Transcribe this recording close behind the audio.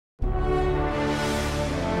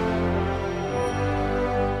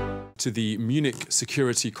to the Munich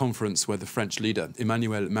Security Conference where the French leader,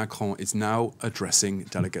 Emmanuel Macron, is now addressing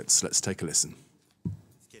delegates. Let's take a listen.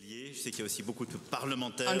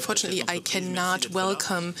 Unfortunately, I cannot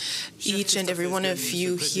welcome each and every one of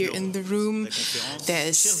you here in the room.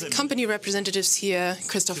 There's company representatives here,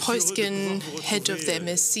 Christoph Heusgen, head of the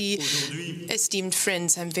MSC. Esteemed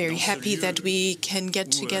friends, I'm very happy that we can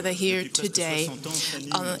get together here today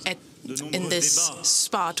in this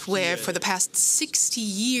spot where for the past 60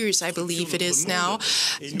 years, I believe it is now,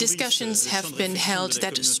 discussions have been held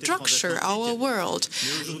that structure our world.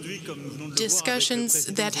 Discussions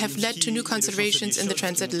that have led to new considerations in the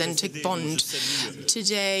transatlantic bond.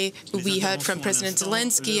 Today, we heard from President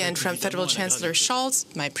Zelensky and from Federal Chancellor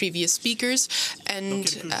Scholz, my previous speakers, and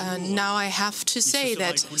now I have to say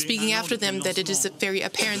that, speaking after them, that it is very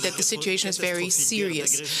apparent that the situation is very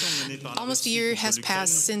serious. Almost a year has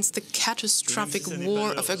passed since the catastrophic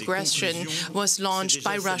war of aggression was launched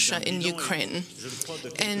by Russia in Ukraine.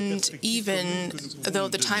 And even though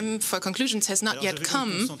the time for conclusions has not yet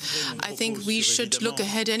come, I think we should look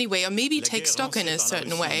ahead anyway, or maybe take stock in a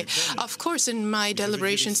certain way. Of course, in my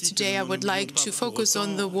deliberations today, I would like to focus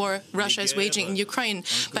on the war Russia is waging in Ukraine.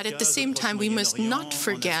 But at the same time, we must not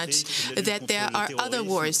forget that there are other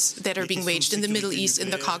wars that are being waged in the Middle East,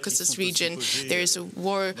 in the Caucasus region. There is a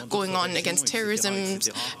war going on against terrorism.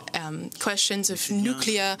 Questions of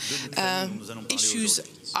nuclear issues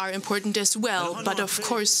are important as well. But of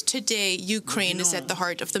course, today, Ukraine is at the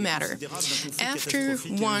heart of the matter. After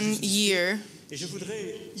 1 year,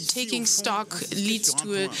 taking stock leads to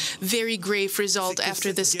a very grave result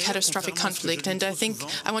after this catastrophic conflict. And I think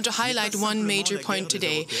I want to highlight one major point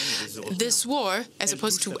today. This war, as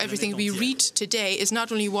opposed to everything we read today, is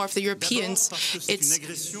not only a war of the Europeans, it's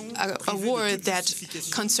a war that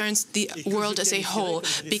concerns the world as a whole,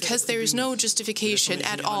 because there is no justification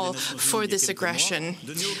at all for this aggression.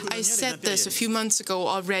 I said this a few months ago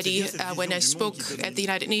already when I spoke at the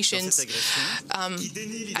United Nations.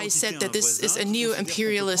 I said that this is a new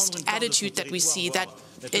imperialist attitude that we see that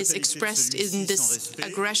is expressed in this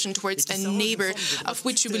aggression towards a neighbor of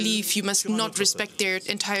which you believe you must not respect their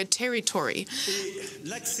entire territory.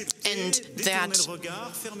 And that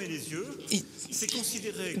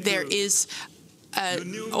there is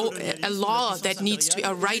a law that needs to be,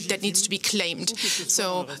 a right that needs to be claimed.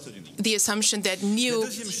 So the assumption that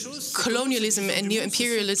neo-colonialism and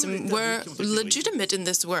neo-imperialism were legitimate in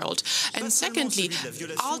this world. And secondly,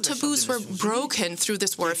 all taboos were broken through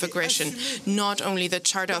this war of aggression. Not only the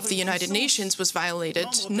Charter of the United Nations was violated,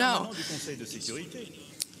 no.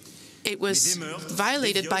 It was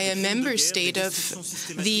violated by a member state of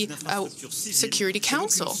the Security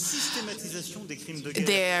Council.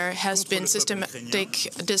 There has been systematic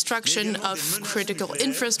destruction of critical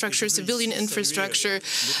infrastructure, civilian infrastructure.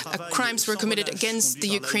 Crimes were committed against the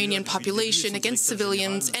Ukrainian population, against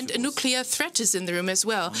civilians, and a nuclear threat is in the room as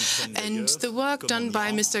well. And the work done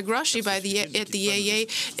by Mr. Grossi at the EAA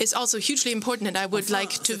is also hugely important, and I would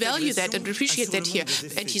like to value that and appreciate that here.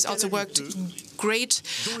 And he's also worked great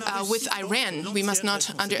with Iran. We must not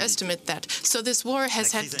underestimate that. So this war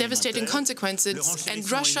has had devastating consequences, and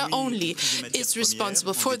Russia only is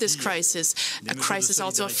responsible for this crisis. A crisis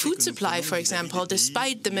also of food supply, for example,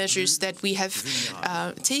 despite the measures that we have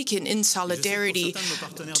taken in solidarity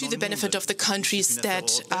to the benefit of the countries that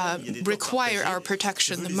require our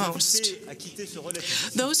protection the most.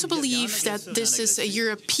 Those who believe that this is a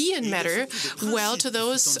European matter, well, to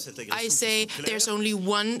those I say there's only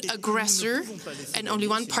one aggressor and only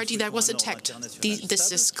one party that was attacked.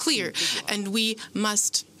 This is clear, and we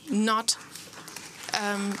must not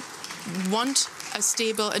want a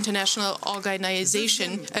stable international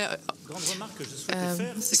organization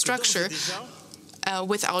structure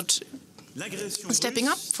without stepping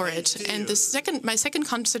up for it. And my second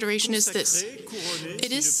consideration is this.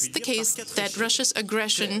 It is the case that Russia's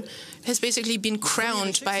aggression has basically been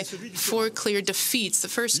crowned by 4 clear defeats. The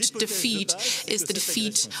first defeat is the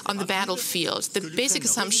defeat on the battlefield. The basic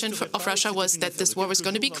assumption of Russia was that this war was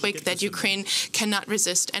going to be quick, that Ukraine cannot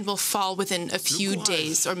resist and will fall within a few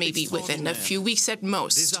days or maybe within a few weeks at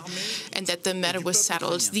most, and that the matter was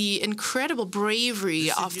settled. The incredible bravery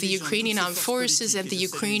of the Ukrainian armed forces and the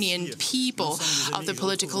Ukrainian people, of the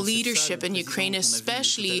political leadership in Ukraine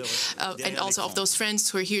especially, and also of those friends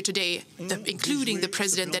who are here today, including the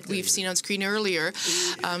president that we've seen on screen earlier,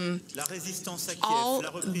 all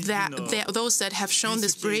those that have shown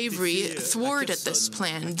this bravery thwarted this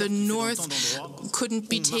plan. The north couldn't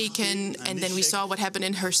be taken, and then we saw what happened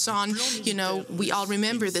in Kherson. You know, we all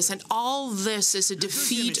remember this, and all this is a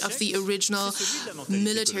defeat of the original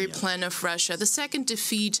military plan of Russia. The second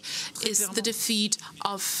defeat is the defeat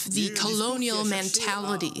of the colonial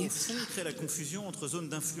mentality.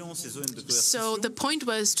 So the point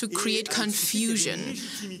was to create confusion,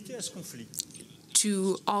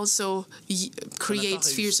 to also create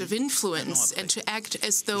spheres of influence and to act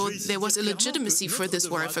as though there was a legitimacy for this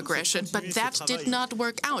war of aggression. But that did not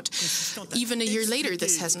work out. Even a year later,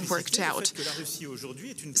 this hasn't worked out.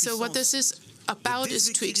 So what this is about is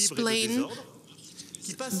to explain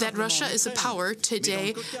that Russia is a power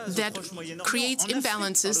today that creates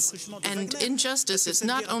imbalances and injustices,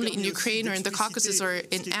 not only in Ukraine or in the Caucasus or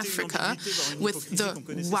in Africa with the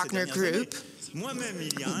Wagner Group.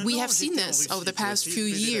 We have seen this over the past few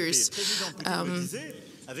years.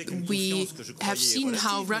 We have seen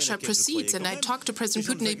how Russia proceeds, and I talked to President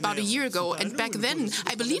Putin about a year ago, and back then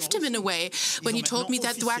I believed him in a way when he told me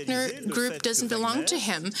that the Wagner Group doesn't belong to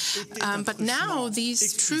him. But now these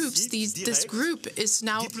troops, this group is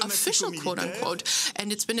now official, quote-unquote,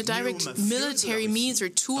 and it's been a direct military means or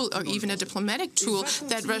tool or even a diplomatic tool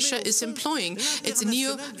that Russia is employing. It's a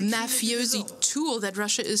neo-mafiosi tool that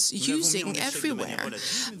Russia is using everywhere,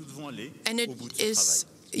 and it is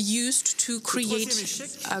used to create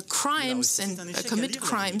crimes and commit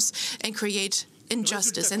crimes and create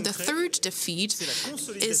injustice. And the third defeat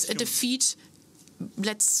is a defeat,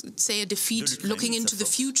 let's say a defeat looking into the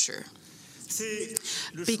future.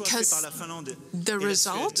 Because the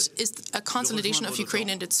result is a consolidation of Ukraine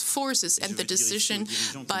and its forces and the decision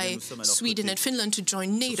by Sweden and Finland to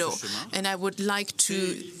join NATO. And I would like to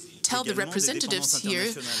tell the representatives here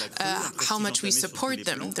how much we support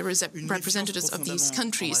them, the representatives of these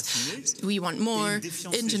countries. We want more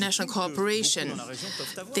international cooperation.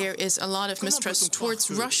 There is a lot of mistrust towards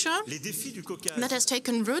Russia that has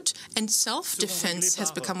taken root, and self-defense has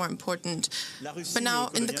become more important. But now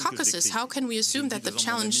in the Caucasus, how can we assume that the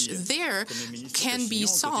challenge there can be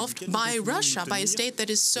solved by Russia, by a state that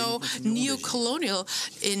is so neo-colonial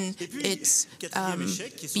in its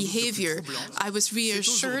behavior? I was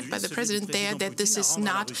reassured by the president there that this is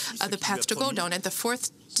not the path to go down. And the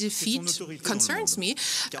fourth defeat concerns me.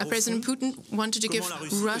 President Putin wanted to give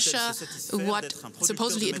Russia what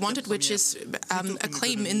supposedly it wanted, which is a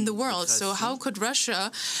claim in the world. So how could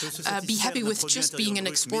Russia be happy with just being an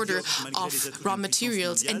exporter of raw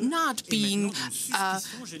materials and not being a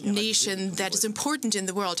nation that is important in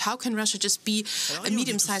the world? How can Russia just be a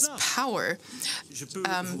medium-sized power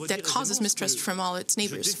that causes mistrust from all its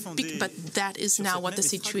neighbors? But that is now what the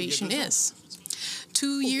situation is.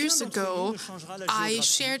 2 years ago, I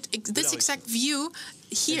shared this exact view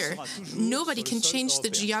here. Nobody can change the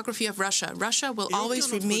geography of Russia. Russia will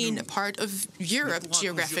always remain a part of Europe,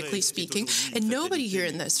 geographically speaking, and nobody here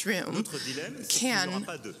in this room can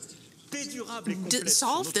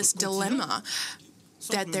solve this dilemma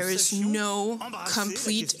that there is no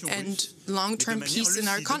complete and long-term peace in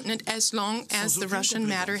our continent as long as the Russian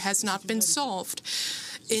matter has not been solved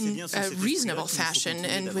in a reasonable fashion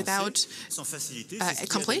and without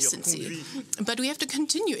complacency. But we have to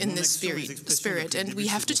continue in this spirit, and we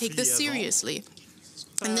have to take this seriously.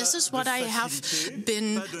 And this is what I have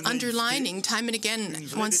been underlining time and again.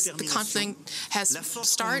 Once the conflict had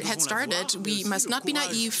started, we must not be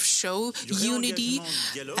naive, show unity,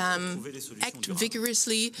 act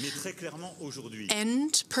vigorously,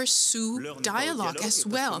 and pursue dialogue as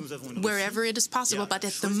well, wherever it is possible. But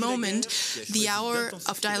at the moment, the hour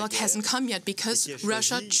of dialogue hasn't come yet because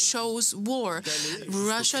Russia chose war.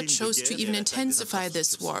 Russia chose to even intensify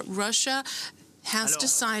this war. Russia has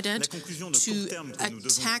decided to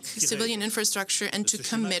attack civilian infrastructure and to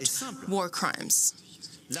commit war crimes.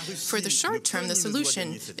 For the short term, the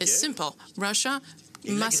solution is simple. Russia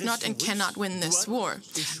must not and cannot win this war,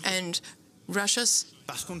 and Russia's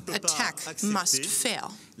attack must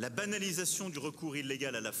fail.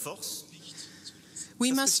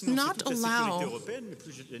 We must not allow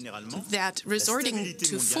that resorting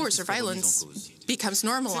to force or violence becomes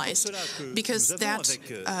normalized, because that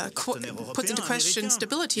puts into question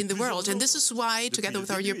stability in the world. And this is why, together with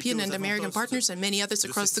our European and American partners and many others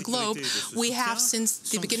across the globe, we have, since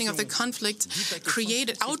the beginning of the conflict,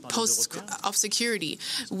 created outposts of security.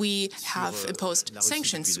 We have imposed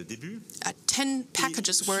sanctions, 10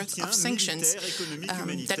 packages worth of sanctions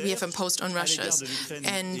that we have imposed on Russia.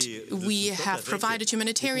 And we have provided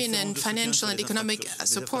humanitarian and financial and economic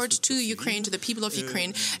support to Ukraine, to the people of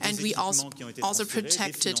Ukraine, and we also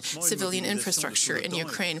protected civilian infrastructure in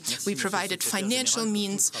Ukraine. We provided financial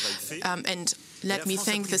means and let me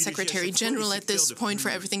thank the Secretary General at this point for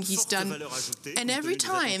everything he's done. And every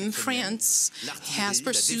time France has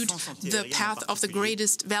pursued the path of the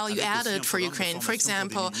greatest value added for Ukraine, for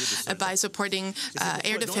example, by supporting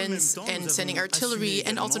air defense and sending artillery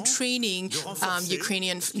and also training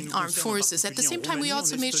Ukrainian armed forces. At the same time, we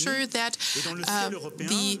also made sure that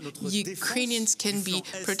the Ukrainians can be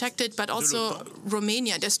protected, but also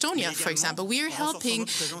Romania and Estonia, for example. We are helping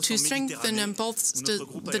to strengthen and bolster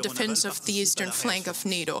the defense of the eastern flank of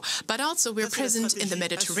NATO. But also we're present in the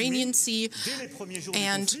Mediterranean Sea,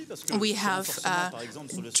 and we have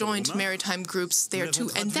joint maritime groups there too.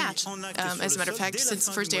 And that, as a matter of fact, since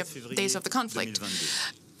the first days of the conflict.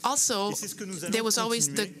 Also, there was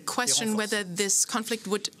always the question whether this conflict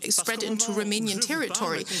would spread into Romanian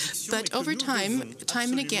territory. But over time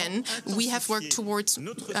and again, we have worked towards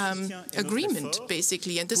agreement,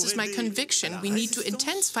 basically. And this is my conviction. We need to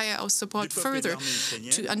intensify our support further,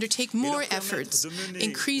 to undertake more efforts,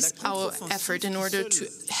 increase our effort in order to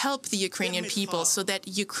help the Ukrainian people so that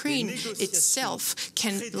Ukraine itself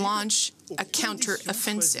can launch a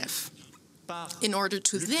counter-offensive, in order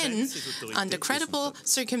to then, under credible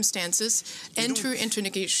circumstances, enter into a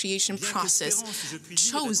negotiation process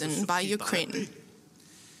chosen by Ukraine.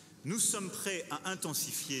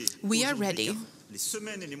 We are ready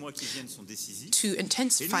to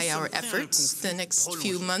intensify our efforts. The next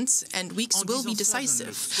few months and weeks will be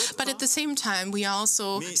decisive. But at the same time, we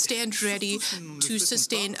also stand ready to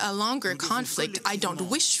sustain a longer conflict. I don't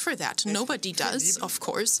wish for that. Nobody does, of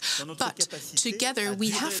course. But together, we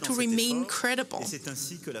have to remain credible.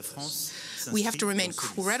 We have to remain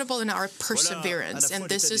credible in our perseverance. And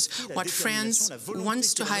this is what France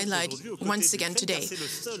wants to highlight once again today.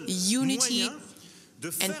 Unity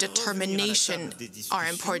and determination are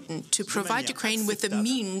important to provide Ukraine with the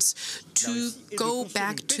means to go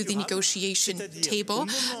back to the negotiation table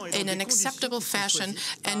in an acceptable fashion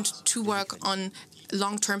and to work on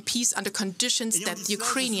long-term peace under conditions that the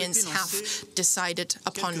Ukrainians have decided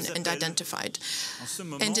upon and identified.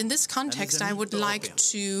 And in this context, I would like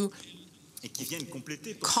to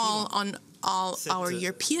call on all our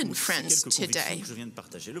European friends today.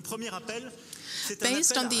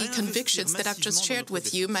 Based on the convictions that I've just shared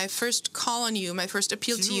with you, my first call on you, my first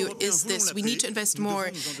appeal to you is this: we need to invest more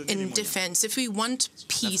in defense. If we want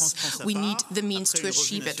peace, we need the means to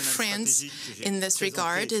achieve it. France, in this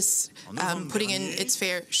regard, is putting in its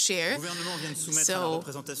fair share. So,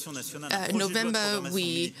 in November,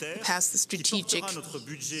 we passed the strategic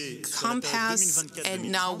compass,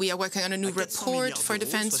 and now we are working on a new report for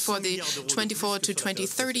defense for the 24 to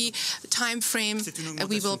 2030 time frame.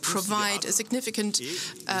 We will provide a significant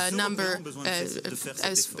number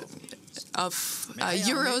of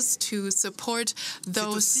euros to support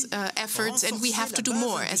those efforts, and we have to do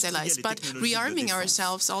more as allies. But rearming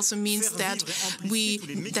ourselves also means that we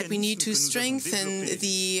need to strengthen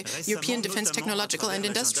the European defense technological and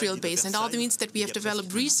industrial base, and all the means that we have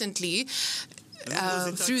developed recently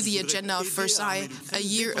through the agenda of Versailles a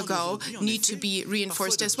year ago need to be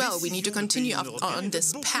reinforced as well. We need to continue on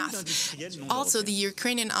this path. Also, the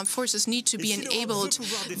Ukrainian armed forces need to be enabled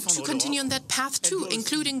to continue on that path too,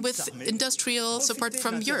 including with industrial support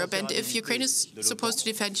from Europe. And if Ukraine is supposed to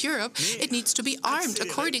defend Europe, it needs to be armed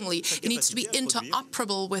accordingly. It needs to be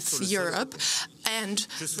interoperable with Europe, and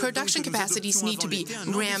production capacities need to be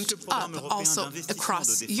ramped up also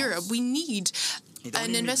across Europe. We need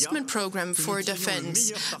an investment program for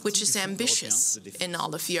defense, which is ambitious in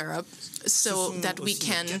all of Europe, so that we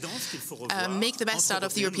can make the best out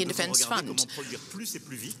of the European Defense Fund.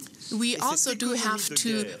 We also do have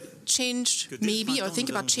to change, maybe, or think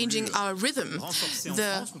about changing our rhythm.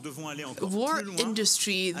 The war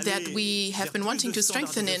industry that we have been wanting to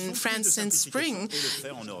strengthen in France since spring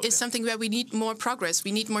is something where we need more progress.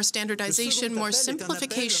 We need more standardization, more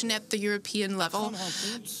simplification at the European level.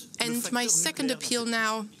 And my second appeal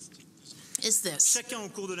now is this: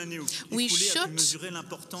 we should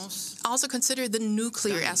also consider the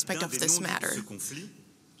nuclear aspect of this matter.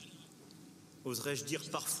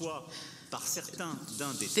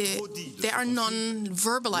 There are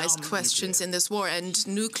non-verbalized questions in this war, and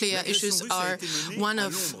nuclear issues are one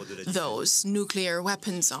of those. Nuclear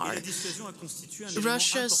weapons are.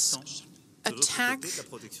 Russia's attack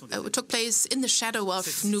took place in the shadow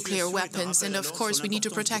of nuclear weapons, and of course we need to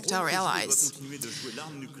protect our allies.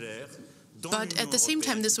 But at the same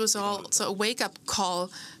time, this was also a wake-up call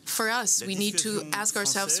for us. We need to ask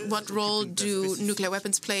ourselves, what role do nuclear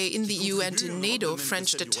weapons play in the EU and in NATO?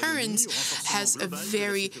 French deterrence has a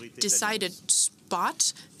very decided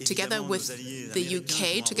but together with the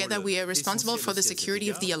UK, together we are responsible for the security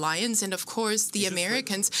of the alliance, and of course the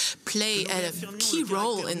Americans play a key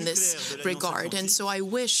role in this regard. And so I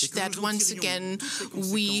wish that once again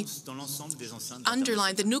we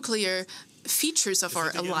underline the nuclear features of our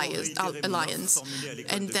alliance,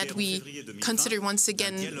 and that we consider once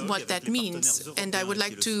again what that means. And I would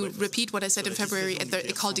like to repeat what I said in February at the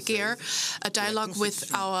École de Guerre, a dialogue with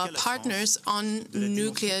our partners on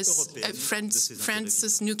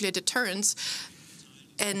France's nuclear deterrence,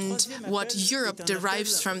 and what Europe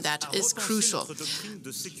derives from that is crucial.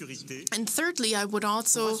 And thirdly, I would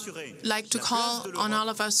also like to call on all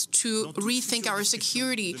of us to rethink our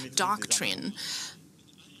security doctrine.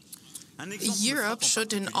 Europe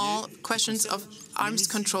should, in all questions of arms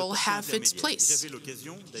control, have its place.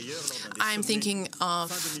 I'm thinking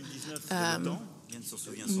of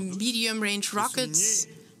medium-range rockets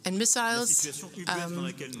and missiles.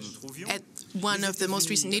 At one of the most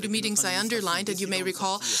recent NATO meetings, I underlined, and you may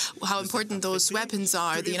recall how important those weapons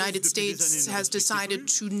are. The United States has decided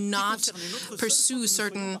to not pursue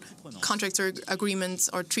certain contracts or agreements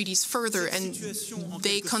or treaties further, and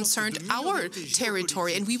they concerned our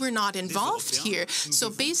territory, and we were not involved here. So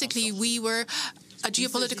basically, we were a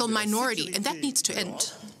geopolitical minority, and that needs to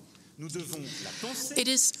end. It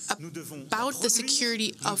is about the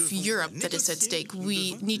security of Europe that is at stake.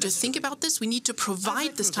 We need to think about this. We need to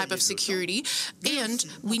provide this type of security, and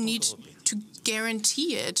we need to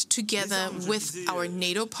guarantee it together with our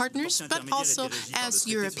NATO partners, but also as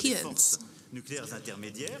Europeans.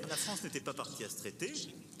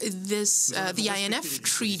 The INF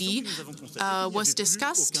treaty was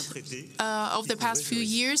discussed over the past few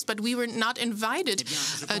years, but we were not invited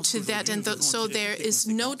to that, and so there is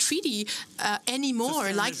no treaty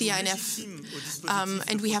anymore like the INF,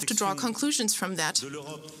 and we have to draw conclusions from that.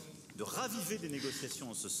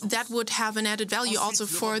 That would have an added value also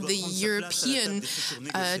for the European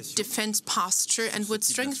defense posture, and would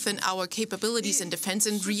strengthen our capabilities in defense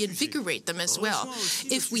and reinvigorate them as well,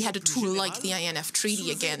 if we had a tool like the INF Treaty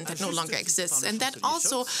again that no longer exists. And that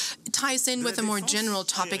also ties in with a more general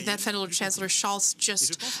topic that Federal Chancellor Scholz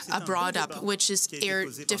just brought up, which is air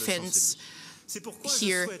defense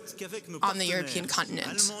here on the European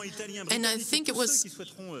continent. And I think it was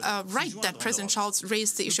right that President Scholz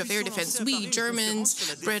raised the issue of air defense. We,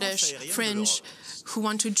 Germans, British, French, who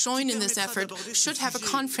want to join in this effort, should have a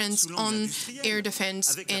conference on air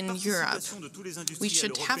defense in Europe. We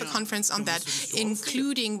should have a conference on that,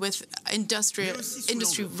 including with industry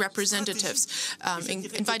representatives,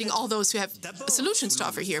 inviting all those who have solutions to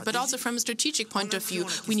offer here. But also from a strategic point of view,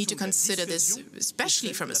 we need to consider this,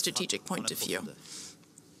 especially from a strategic point of view.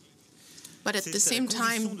 But at the same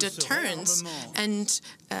time, deterrence and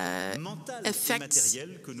effects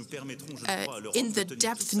in the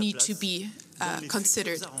depth need to be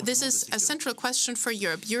considered. This is a central question for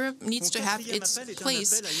Europe. Europe needs to have its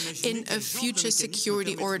place in a future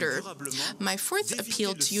security order. My fourth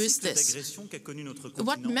appeal to you is this.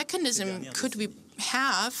 What mechanism could we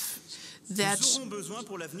have that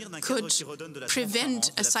could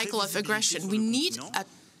prevent a cycle of aggression? We need a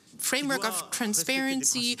framework of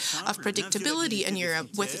transparency, of predictability in Europe,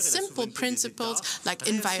 with simple principles like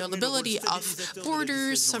inviolability of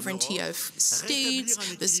borders, sovereignty of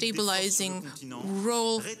states, the stabilizing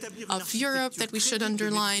role of Europe that we should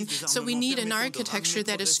underline. So we need an architecture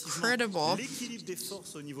that is credible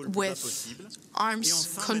with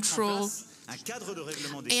arms control.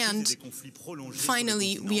 And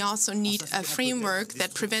finally, we also need a framework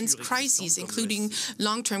that prevents crises, including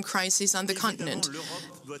long-term crises on the continent.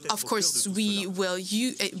 Of course, we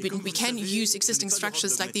can use existing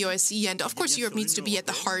structures like the OSCE, and of course, Europe needs to be at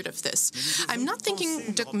the heart of this. I'm not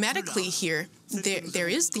thinking dogmatically here. There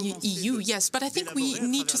is the EU, yes, but I think we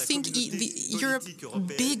need to think Europe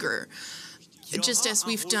bigger, just as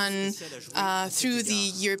we've done through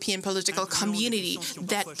the European political community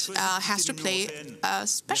that has to play a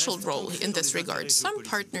special role in this regard. Some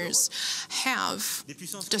partners have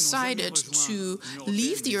decided to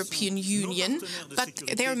leave the European Union, but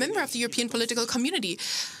they're a member of the European political community.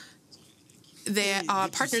 They are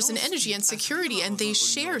partners in energy and security, and they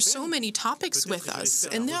share so many topics with us.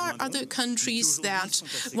 And there are other countries that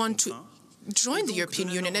want to join the European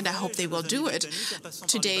Union, and I hope they will do it.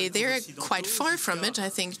 Today, they're quite far from it. I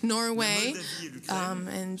think Norway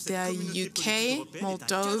and the UK,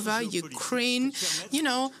 Moldova, Ukraine. You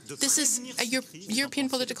know, this is a European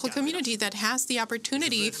political community that has the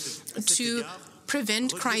opportunity to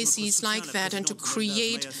prevent crises like that and to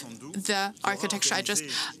create the architecture I just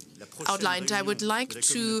outlined. I would like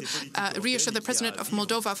to reassure the President of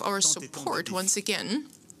Moldova of our support once again.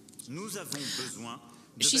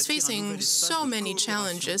 she's facing so many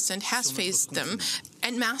challenges and has faced them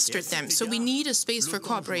and mastered them. So we need a space for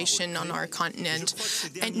cooperation on our continent.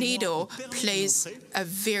 And NATO plays a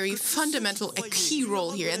very fundamental, a key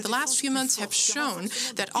role here. And the last few months have shown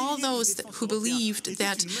that all those who believed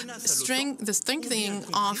that the strengthening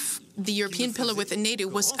of the European pillar within NATO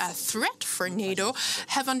was a threat for NATO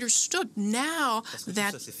have understood now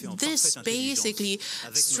that this basically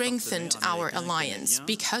strengthened our alliance,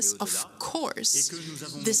 because, of course,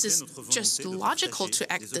 this is just logical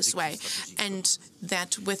to act this way, and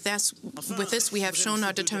that with this we have shown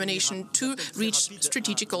our determination to reach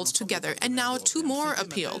strategic goals together. And now 2 more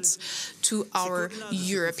appeals to our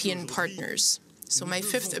European partners. So my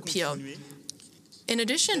 5th appeal. In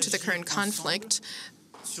addition to the current conflict,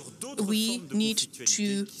 we need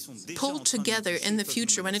to pull together in the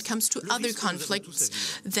future when it comes to other conflicts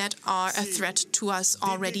that are a threat to us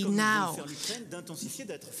already now.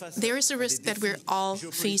 There is a risk that we're all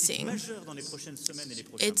facing.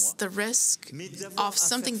 It's the risk of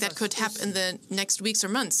something that could happen in the next weeks or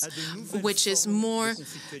months, which is more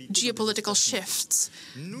geopolitical shifts.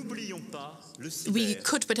 We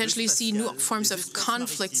could potentially see new forms of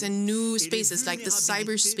conflicts in new spaces like the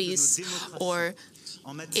cyberspace or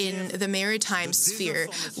in the maritime sphere.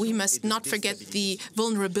 We must not forget the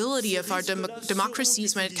vulnerability of our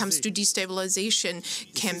democracies when it comes to destabilization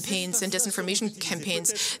campaigns and disinformation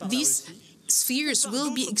campaigns. These spheres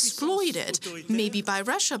will be exploited, maybe by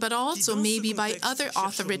Russia, but also maybe by other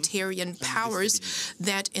authoritarian powers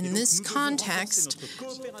that, in this context,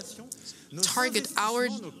 target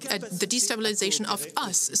the destabilization of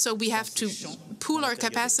us. So we have to pool our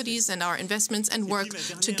capacities and our investments and work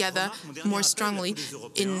together more strongly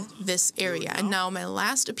in this area. And now my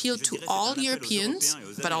last appeal to all Europeans,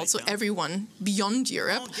 but also everyone beyond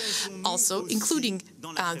Europe, also including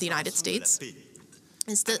the United States,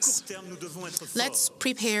 is this. Let's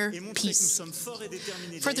prepare peace.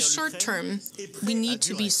 For the short term, we need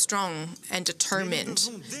to be strong and determined,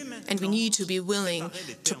 and we need to be willing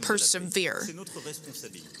to persevere.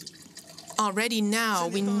 Already now,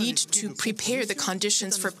 we need to prepare the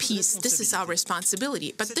conditions for peace. This is our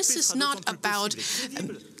responsibility. But this is not about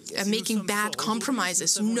making bad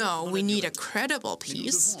compromises. No, we need a credible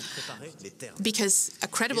peace, because a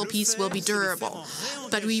credible peace will be durable.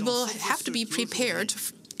 But we will have to be prepared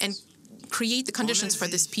and create the conditions for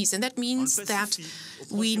this peace. And that means that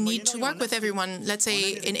we need to work with everyone, let's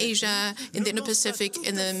say in Asia, in the Indo-Pacific,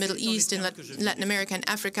 in the Middle East, in Latin America and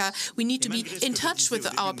Africa. We need to be in touch with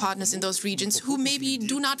our partners in those regions who maybe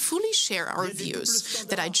do not fully share our views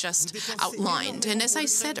that I just outlined. And as I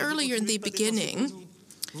said earlier in the beginning,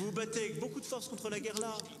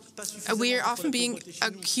 we are often being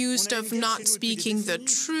accused of not speaking the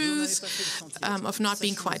truth, of not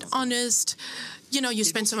being quite honest. You know, you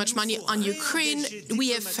spend so much money on Ukraine.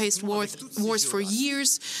 We have faced wars for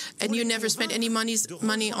years, and you never spent any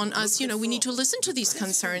money on us. You know, we need to listen to these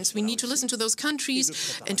concerns. We need to listen to those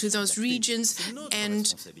countries and to those regions. And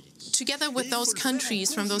together with those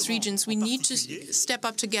countries from those regions, we need to step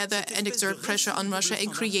up together and exert pressure on Russia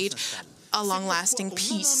and create a long-lasting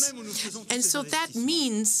peace. And so that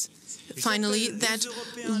means, finally, that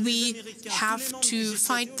we have to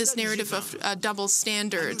fight this narrative of double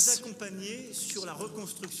standards.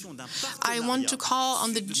 I want to call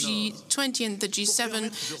on the G20 and the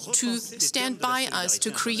G7 to stand by us,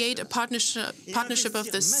 to create a partnership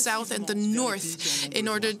of the South and the North in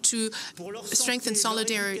order to strengthen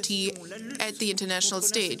solidarity at the international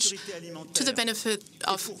stage, to the benefit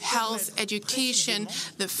of health, education,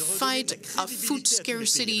 the fight of food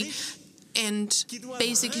scarcity, and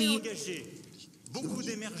basically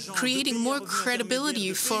creating more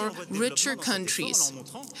credibility for richer countries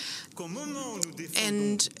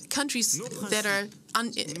and countries that are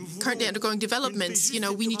currently undergoing developments. You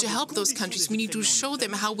know, we need to help those countries. We need to show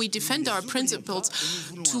them how we defend our principles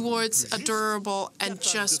towards a durable and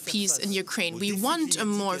just peace in Ukraine. We want a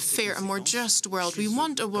more fair, a more just world. We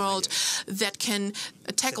want a world that can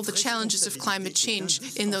tackle the challenges of climate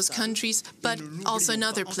change in those countries, but also in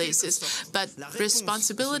other places. But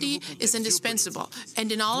responsibility is indispensable.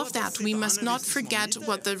 And in all of that, we must not forget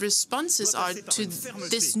what the responses are to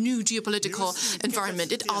this new geopolitical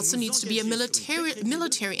environment. It also needs to be a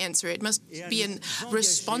military answer. It must be a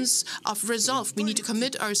response of resolve. We need to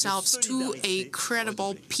commit ourselves to a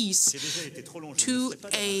credible peace, to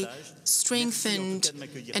a strengthened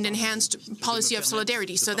and enhanced policy of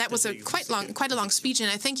solidarity. So that was quite a long speech, and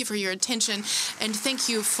I thank you for your attention, and thank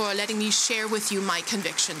you for letting me share with you my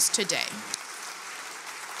convictions today.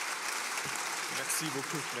 Merci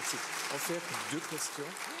beaucoup. Merci. En fait, 2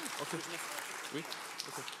 questions. Okay. Oui.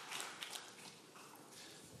 Okay.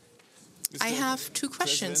 I have two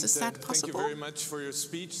questions. Is that possible? Thank you very much for your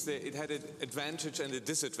speech. It had an advantage and a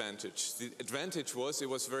disadvantage. The advantage was it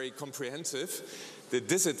was very comprehensive. The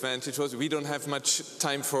disadvantage was we don't have much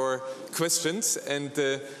time for questions, and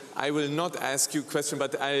I will not ask you questions,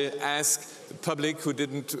 but I ask the public who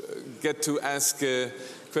didn't get to ask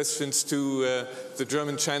questions to the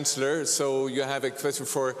German Chancellor. So you have a question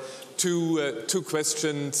for two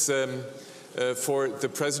questions for the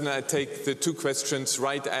President. I take the two questions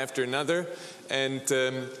right after another. And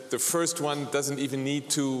the first one doesn't even need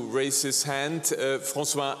to raise his hand.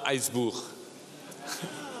 François Eisbourg.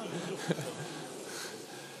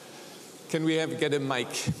 Can we get a mic?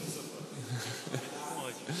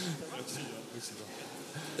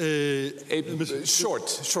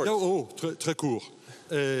 Short. Oh, très court.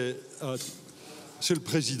 Monsieur le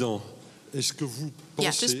Président, est-ce que vous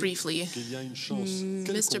Yeah, just briefly,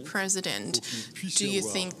 Mr. President, do you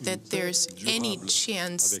think that there's any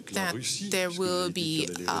chance that there will be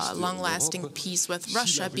a long-lasting peace with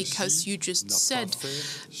Russia? Because you just said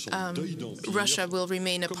Russia will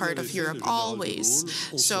remain a part of Europe always.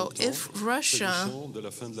 So if Russia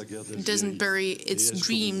doesn't bury its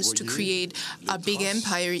dreams to create a big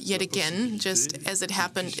empire yet again, just as it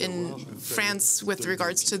happened in France with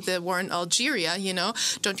regards to the war in Algeria,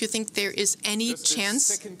 don't you think there is any chance,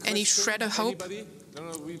 any shred of hope?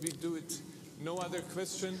 No, we do it. No other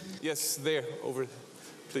question? Yes, there, over,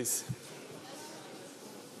 please.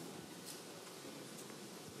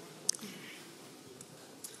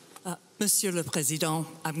 Monsieur le Président,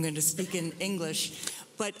 I'm going to speak in English,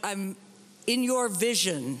 but in your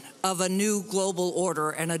vision of a new global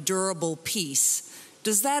order and a durable peace,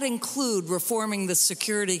 does that include reforming the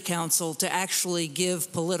Security Council to actually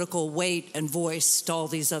give political weight and voice to all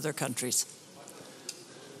these other countries?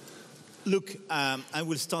 Look, I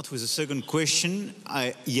will start with the second question.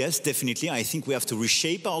 Yes, definitely. I think we have to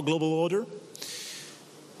reshape our global order.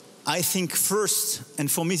 I think first,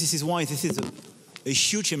 and for me this is why this is a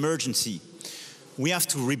huge emergency, we have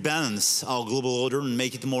to rebalance our global order and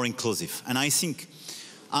make it more inclusive. And I think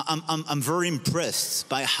I'm very impressed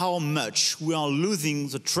by how much we are losing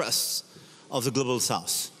the trust of the global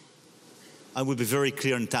south. I will be very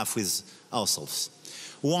clear and tough with ourselves.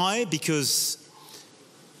 Why? Because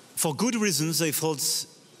for good reasons, they felt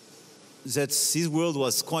that this world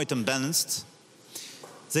was quite unbalanced.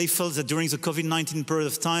 They felt that during the COVID-19 period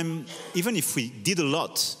of time, even if we did a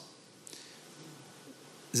lot,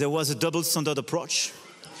 there was a double standard approach.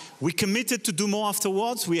 We committed to do more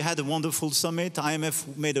afterwards. We had a wonderful summit.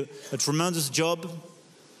 IMF made a tremendous job,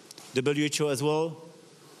 WHO as well,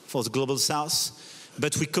 for the global south.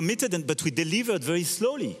 But we committed, but we delivered very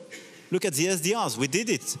slowly. Look at the SDRs. We did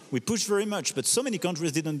it. We pushed very much, but so many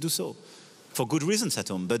countries didn't do so, for good reasons at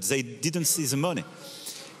home, but they didn't see the money.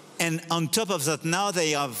 And on top of that, now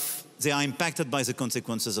they are impacted by the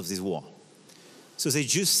consequences of this war. So they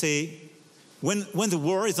just say, when the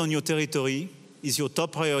war is on your territory, is your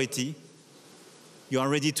top priority, you are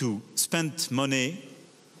ready to spend money,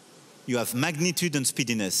 you have magnitude and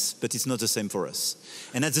speediness, but it's not the same for us.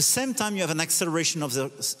 And at the same time, you have an acceleration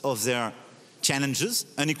of their challenges,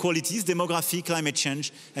 inequalities, demography, climate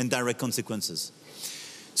change, and direct consequences.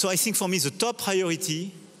 So I think for me, the top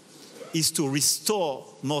priority is to restore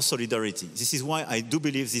more solidarity. This is why I do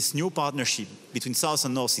believe this new partnership between South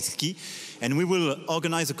and North is key. And we will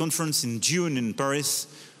organize a conference in June in Paris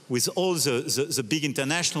with all the big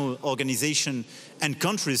international organizations and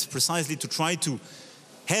countries precisely to try to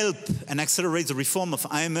help and accelerate the reform of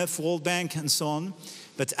IMF, World Bank, and so on,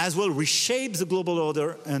 but as well reshape the global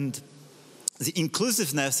order and the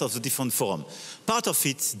inclusiveness of the different forums. Part of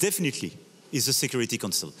it, definitely, is the Security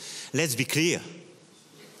Council. Let's be clear.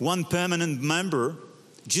 One permanent member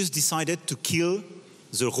just decided to kill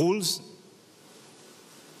the rules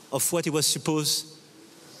of what he was supposed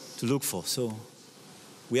to look for. So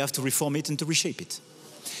we have to reform it and to reshape it.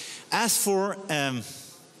 As for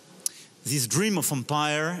this dream of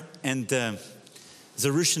empire and the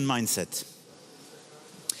Russian mindset,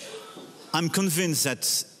 I'm convinced that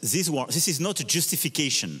this war, this is not a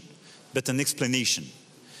justification, but an explanation.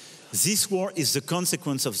 This war is the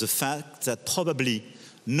consequence of the fact that probably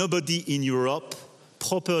nobody in Europe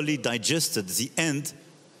properly digested the end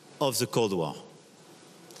of the Cold War.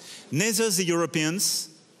 Neither the Europeans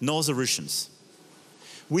nor the Russians.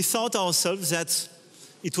 We thought ourselves that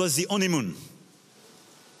it was the honeymoon,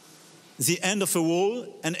 the end of a wall,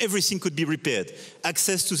 and everything could be repaired.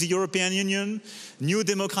 Access to the European Union, new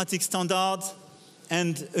democratic standards,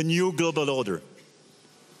 and a new global order.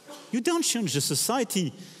 You don't change the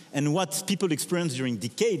society and what people experience during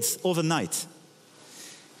decades overnight.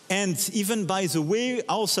 And even by the way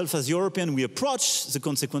ourselves as Europeans we approach the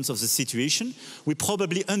consequence of the situation, we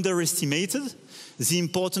probably underestimated the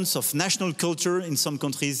importance of national culture in some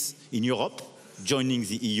countries in Europe, joining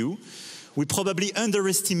the EU. We probably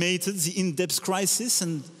underestimated the in-depth crisis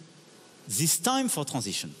and this time for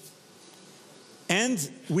transition.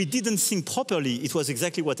 And we didn't think properly. It was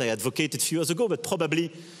exactly what I advocated a few years ago, but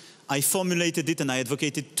probably I formulated it and I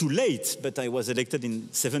advocated too late, but I was elected in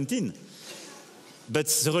 2017. But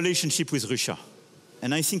the relationship with Russia.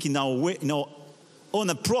 And I think in our own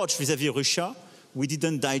approach vis-à-vis Russia, we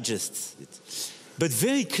didn't digest it. But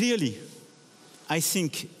very clearly, I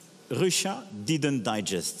think Russia didn't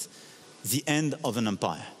digest the end of an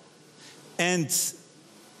empire. And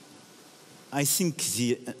I think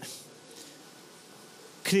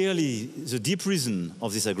clearly the deep reason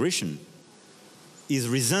of this aggression is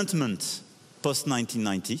resentment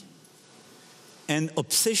post-1990 and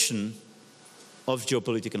obsession of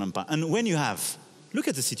geopolitical empire. And when you have, look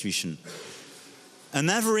at the situation, an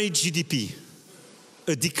average GDP,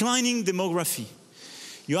 a declining demography,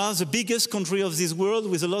 you are the biggest country of this world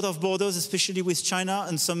with a lot of borders, especially with China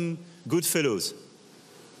and some good fellows.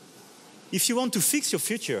 If you want to fix your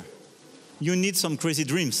future, you need some crazy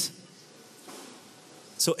dreams.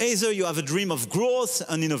 So either you have a dream of growth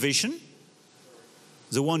and innovation,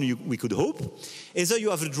 the one we could hope, either you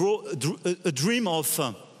have a dream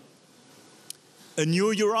of a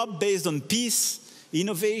new Europe based on peace,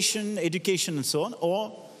 innovation, education, and so on,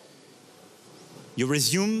 or you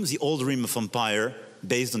resume the old dream of empire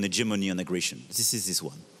based on hegemony and aggression. This is this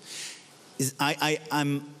one.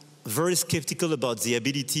 I'm very skeptical about the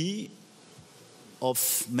ability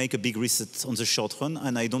of make a big reset on the short run,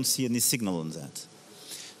 and I don't see any signal on that.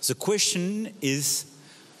 The question is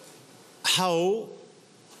how,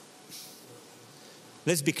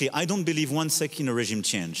 let's be clear, I don't believe one second in a regime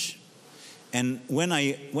change. And when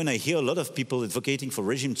I hear a lot of people advocating for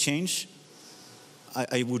regime change,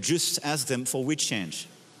 I would just ask them for which change?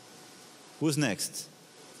 Who's next?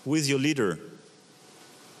 Who is your leader?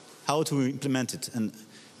 How to implement it? And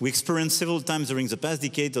we experienced several times during the past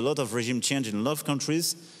decade a lot of regime change in a lot of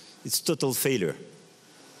countries. It's total failure.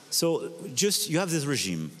 So just, you have this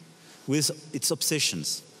regime with its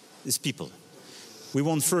obsessions, its people. We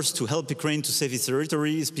want first to help Ukraine to save its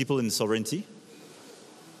territory, its people and sovereignty.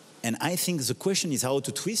 And I think the question is how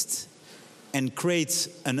to twist and create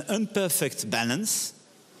an imperfect balance,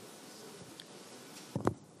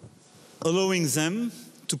 allowing them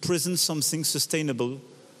to present something sustainable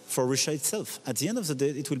for Russia itself. At the end of the day,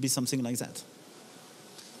 it will be something like that.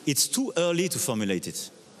 It's too early to formulate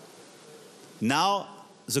it. Now,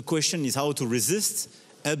 the question is how to resist,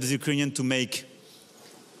 help the Ukrainians to make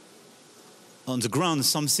on the ground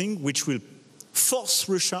something which will force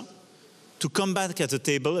Russia to come back at the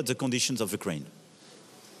table at the conditions of Ukraine.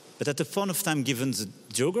 But at a point of time, given the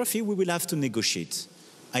geography, we will have to negotiate.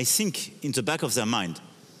 I think in the back of their mind,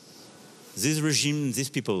 this regime, these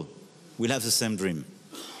people will have the same dream.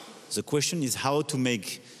 The question is how to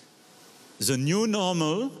make the new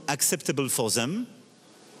normal acceptable for them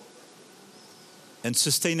and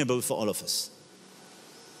sustainable for all of us.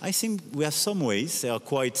 I think we have some ways. They are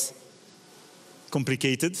quite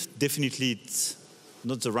complicated. Definitely it's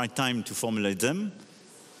not the right time to formulate them,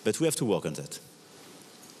 but we have to work on that.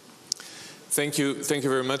 Thank you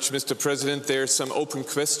very much, Mr. President. There are some open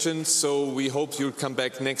questions, so we hope you'll come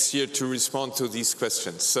back next year to respond to these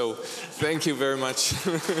questions. So thank you very much.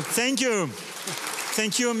 Thank you.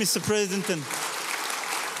 Thank you, Mr. President, and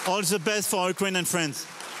all the best for our Ukrainian friends.